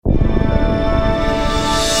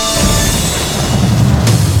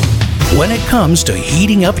When it comes to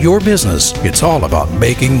heating up your business, it's all about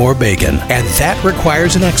making more bacon, and that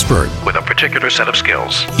requires an expert with a particular set of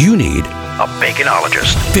skills. You need a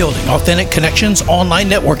baconologist. Building authentic connections, online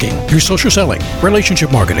networking, your social selling,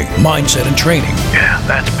 relationship marketing, mindset and training. Yeah,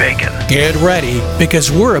 that's bacon. Get ready,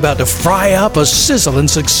 because we're about to fry up a sizzling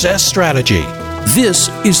success strategy. This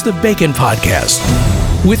is the Bacon Podcast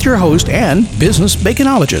with your host and business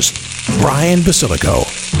baconologist, Brian Basilico.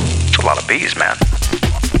 It's a lot of bees, man.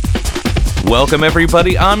 Welcome,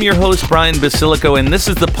 everybody. I'm your host, Brian Basilico, and this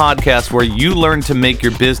is the podcast where you learn to make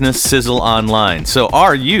your business sizzle online. So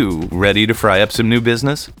are you ready to fry up some new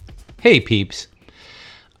business? Hey, peeps.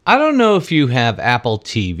 I don't know if you have Apple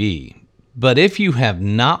TV, but if you have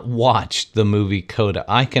not watched the movie Coda,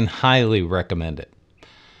 I can highly recommend it.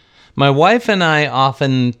 My wife and I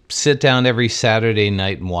often sit down every Saturday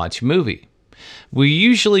night and watch a movie. We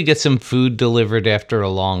usually get some food delivered after a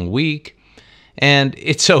long week, and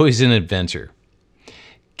it's always an adventure.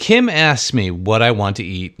 Kim asks me what I want to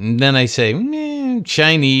eat, and then I say,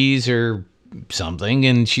 Chinese or something,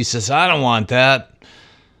 and she says, I don't want that.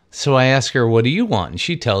 So I ask her, what do you want? And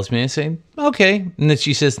she tells me, I say, okay. And then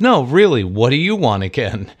she says, no, really, what do you want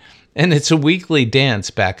again? And it's a weekly dance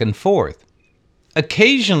back and forth.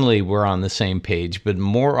 Occasionally we're on the same page, but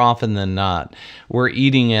more often than not, we're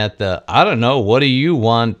eating at the, I don't know, what do you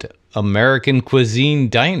want, American cuisine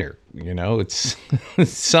diner. You know, it's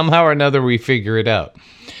somehow or another we figure it out.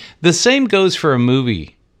 The same goes for a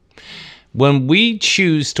movie. When we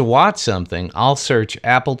choose to watch something, I'll search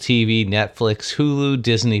Apple TV, Netflix, Hulu,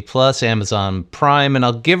 Disney Plus, Amazon Prime, and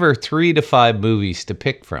I'll give her 3 to 5 movies to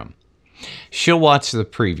pick from. She'll watch the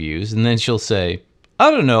previews, and then she'll say, I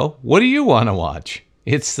don't know, what do you want to watch?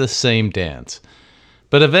 It's the same dance.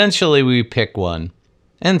 But eventually we pick one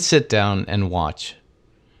and sit down and watch.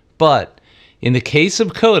 But in the case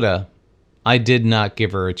of Coda, I did not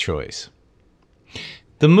give her a choice.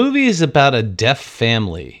 The movie is about a deaf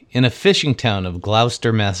family in a fishing town of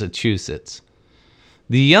Gloucester, Massachusetts.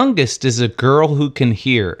 The youngest is a girl who can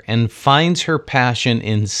hear and finds her passion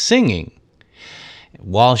in singing,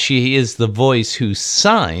 while she is the voice who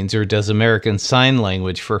signs or does American Sign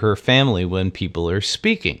Language for her family when people are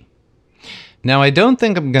speaking. Now, I don't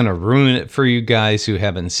think I'm going to ruin it for you guys who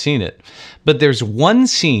haven't seen it, but there's one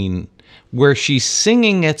scene where she's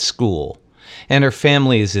singing at school and her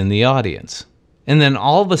family is in the audience. And then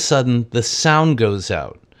all of a sudden, the sound goes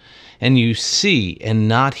out and you see and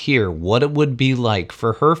not hear what it would be like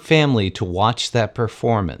for her family to watch that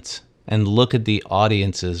performance and look at the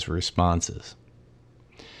audience's responses.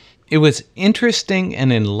 It was interesting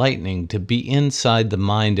and enlightening to be inside the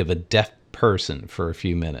mind of a deaf person for a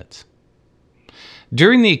few minutes.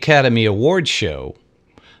 During the Academy Awards show,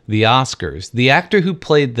 the Oscars, the actor who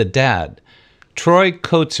played the dad, Troy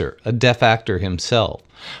Kotsur, a deaf actor himself,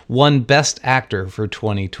 won Best Actor for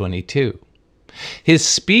 2022. His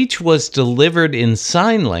speech was delivered in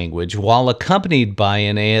sign language while accompanied by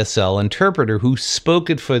an ASL interpreter who spoke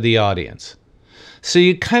it for the audience. So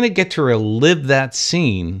you kind of get to relive that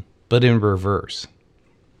scene, but in reverse.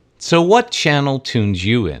 So what channel tunes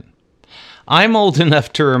you in? I'm old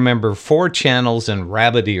enough to remember 4 channels and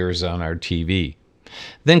rabbit ears on our TV.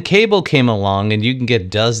 Then cable came along and you can get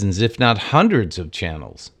dozens, if not hundreds of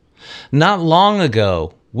channels. Not long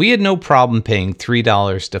ago, we had no problem paying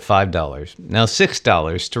 $3 to $5, now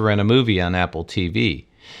 $6 to rent a movie on Apple TV.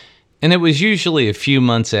 And it was usually a few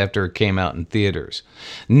months after it came out in theaters.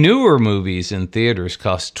 Newer movies in theaters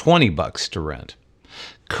cost $20 to rent.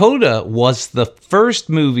 Coda was the first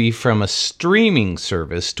movie from a streaming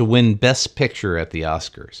service to win Best Picture at the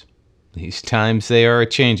Oscars. These times they are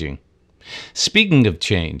a-changing. Speaking of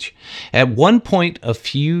change, at one point a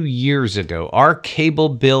few years ago, our cable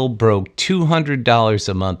bill broke $200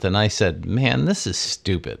 a month, and I said, man, this is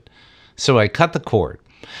stupid. So I cut the cord.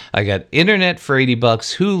 I got internet for $80,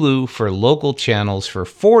 Hulu for local channels for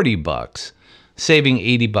 $40, saving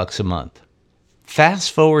 $80 a month.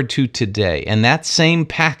 Fast forward to today, and that same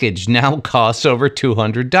package now costs over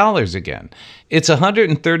 $200 again. It's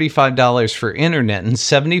 $135 for internet and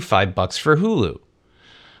 $75 for Hulu.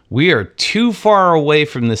 We are too far away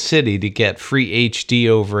from the city to get free HD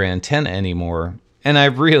over antenna anymore, and I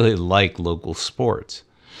really like local sports.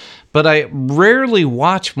 But I rarely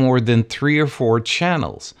watch more than 3 or 4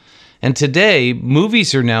 channels, And today,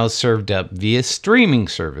 movies are now served up via streaming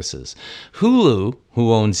services. Hulu,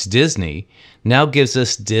 who owns Disney, now gives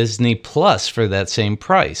us Disney Plus for that same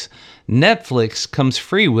price. Netflix comes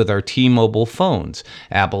free with our T-Mobile phones.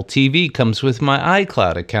 Apple TV comes with my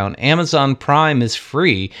iCloud account. Amazon Prime is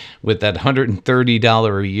free with that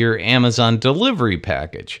 $130 a year Amazon delivery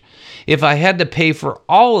package. If I had to pay for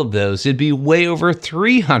all of those, it'd be way over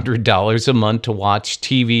 $300 a month to watch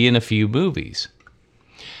TV and a few movies.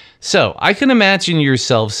 So I can imagine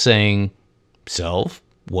yourself saying, "Self,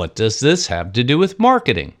 what does this have to do with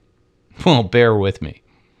marketing?" Well, bear with me.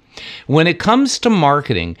 When it comes to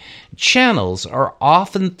marketing, channels are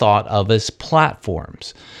often thought of as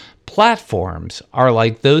platforms. Platforms are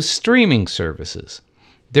like those streaming services.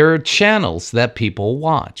 There are channels that people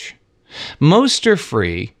watch. Most are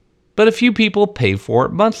free, but a few people pay for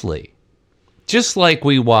it monthly. Just like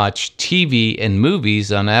we watch TV and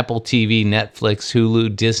movies on Apple TV, Netflix,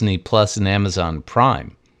 Hulu, Disney Plus, and Amazon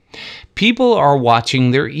Prime. People are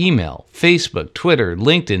watching their email, Facebook, Twitter,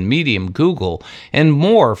 LinkedIn, Medium, Google, and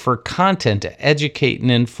more for content to educate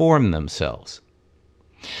and inform themselves.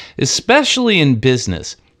 Especially in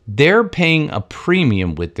business, they're paying a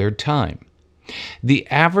premium with their time. The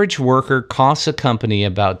average worker costs a company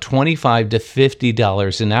about $25 to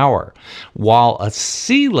 $50 an hour, while a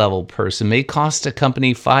C-level person may cost a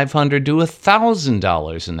company $500 to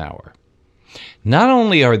 $1,000 an hour. Not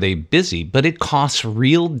only are they busy, but it costs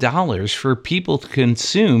real dollars for people to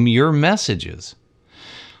consume your messages.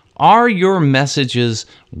 Are your messages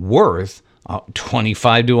worth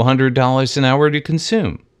 $25 to $100 an hour to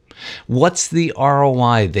consume? What's the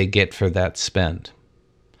ROI they get for that spend?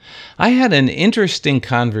 I had an interesting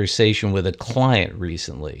conversation with a client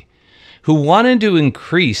recently who wanted to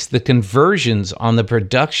increase the conversions on the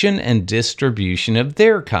production and distribution of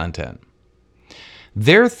their content.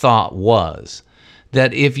 Their thought was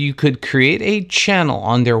that if you could create a channel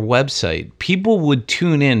on their website, people would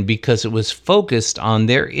tune in because it was focused on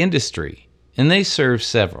their industry, and they serve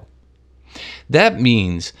several. That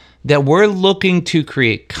means that we're looking to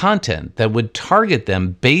create content that would target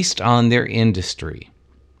them based on their industry.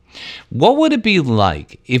 What would it be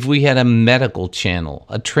like if we had a medical channel,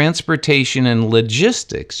 a transportation and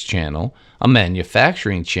logistics channel, a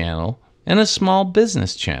manufacturing channel, and a small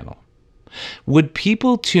business channel? Would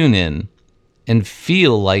people tune in and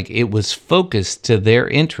feel like it was focused to their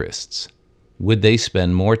interests? Would they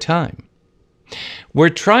spend more time? We're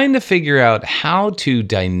trying to figure out how to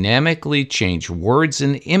dynamically change words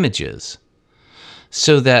and images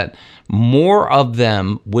so that more of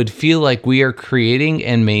them would feel like we are creating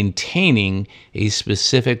and maintaining a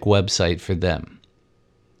specific website for them.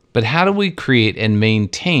 But how do we create and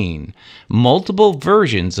maintain multiple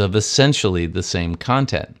versions of essentially the same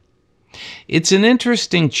content? It's an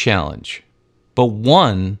interesting challenge, but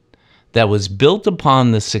one that was built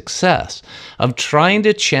upon the success of trying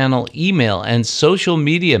to channel email and social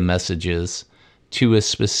media messages to a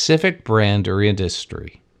specific brand or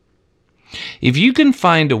industry. If you can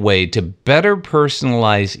find a way to better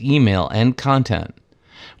personalize email and content,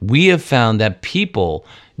 we have found that people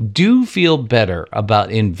do feel better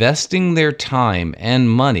about investing their time and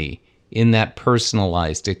money in that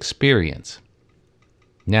personalized experience.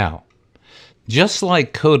 Now, just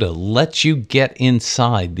like Coda lets you get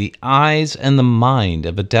inside the eyes and the mind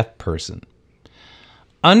of a deaf person,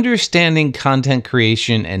 understanding content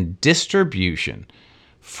creation and distribution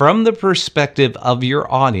from the perspective of your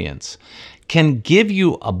audience can give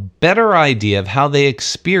you a better idea of how they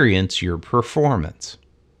experience your performance.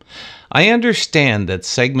 I understand that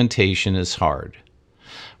segmentation is hard.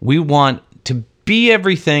 We want to be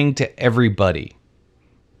everything to everybody.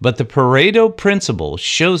 But the Pareto principle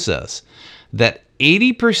shows us that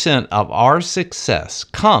 80% of our success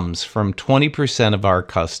comes from 20% of our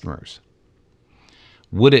customers.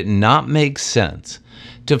 Would it not make sense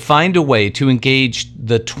to find a way to engage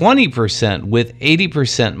the 20% with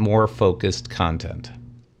 80% more focused content?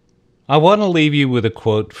 I want to leave you with a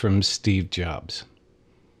quote from Steve Jobs.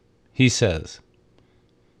 He says,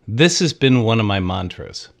 "This has been one of my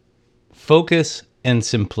mantras: focus and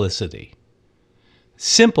simplicity.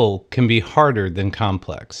 Simple can be harder than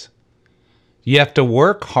complex. You have to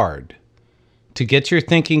work hard to get your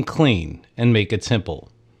thinking clean and make it simple.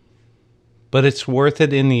 But it's worth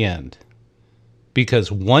it in the end,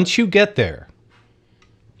 because once you get there,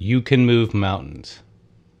 you can move mountains."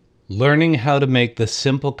 Learning how to make the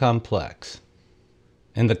simple complex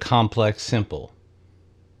and the complex simple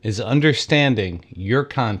is understanding your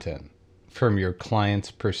content from your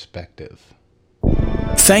client's perspective.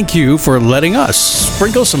 thank you for letting us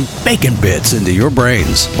sprinkle some bacon bits into your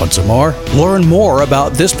brains. Want some more? Learn more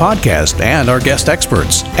about this podcast and our guest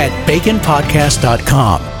experts at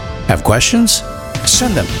baconpodcast.com. Have questions?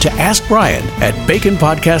 Send them to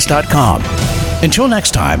askbrian@baconpodcast.com. Until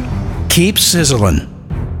next time, keep sizzling.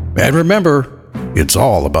 And remember, it's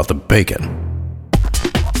all about the bacon.